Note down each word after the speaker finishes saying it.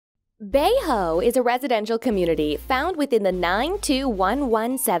Bayho is a residential community found within the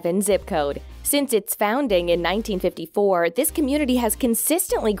 92117 zip code. Since its founding in 1954, this community has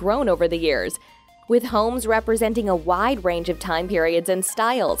consistently grown over the years, with homes representing a wide range of time periods and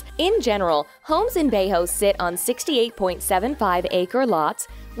styles. In general, homes in Bayho sit on 68.75-acre lots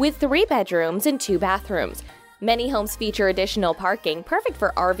with 3 bedrooms and 2 bathrooms. Many homes feature additional parking, perfect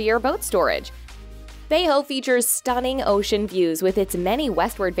for RV or boat storage. Bayho features stunning ocean views with its many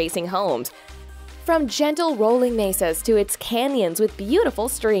westward-facing homes. From gentle rolling mesas to its canyons with beautiful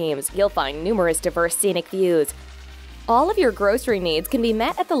streams, you'll find numerous diverse scenic views. All of your grocery needs can be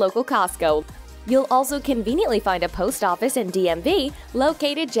met at the local Costco. You'll also conveniently find a post office and DMV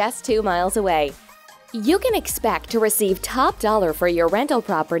located just 2 miles away. You can expect to receive top dollar for your rental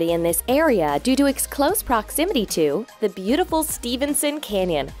property in this area due to its close proximity to the beautiful Stevenson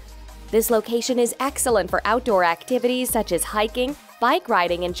Canyon. This location is excellent for outdoor activities such as hiking, bike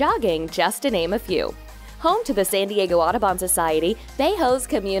riding, and jogging, just to name a few. Home to the San Diego Audubon Society, Bayho's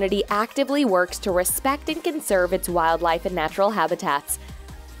community actively works to respect and conserve its wildlife and natural habitats.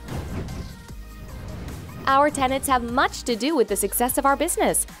 Our tenants have much to do with the success of our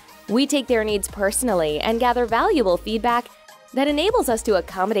business. We take their needs personally and gather valuable feedback that enables us to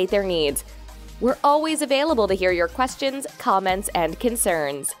accommodate their needs. We're always available to hear your questions, comments, and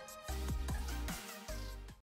concerns.